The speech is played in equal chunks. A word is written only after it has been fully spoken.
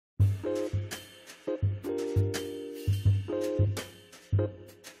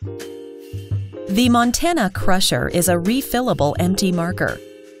The Montana Crusher is a refillable empty marker,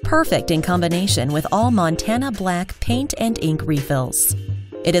 perfect in combination with all Montana Black paint and ink refills.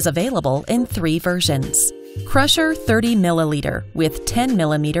 It is available in 3 versions: Crusher 30 ml with 10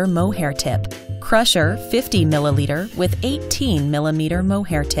 mm mohair tip, Crusher 50 ml with 18 mm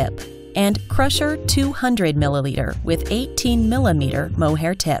mohair tip, and Crusher 200 ml with 18 mm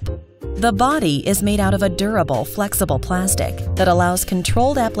mohair tip. The body is made out of a durable, flexible plastic that allows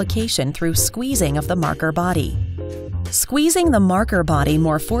controlled application through squeezing of the marker body. Squeezing the marker body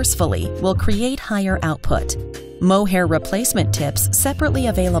more forcefully will create higher output. Mohair replacement tips separately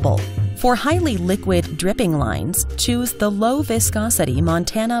available. For highly liquid dripping lines, choose the low viscosity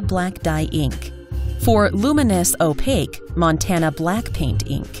Montana Black Dye ink. For luminous opaque, Montana Black Paint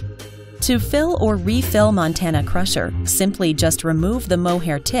ink. To fill or refill Montana Crusher, simply just remove the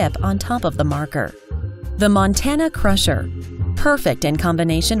mohair tip on top of the marker. The Montana Crusher, perfect in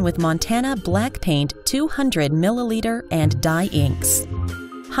combination with Montana Black Paint 200 ml and dye inks.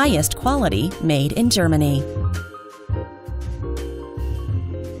 Highest quality made in Germany.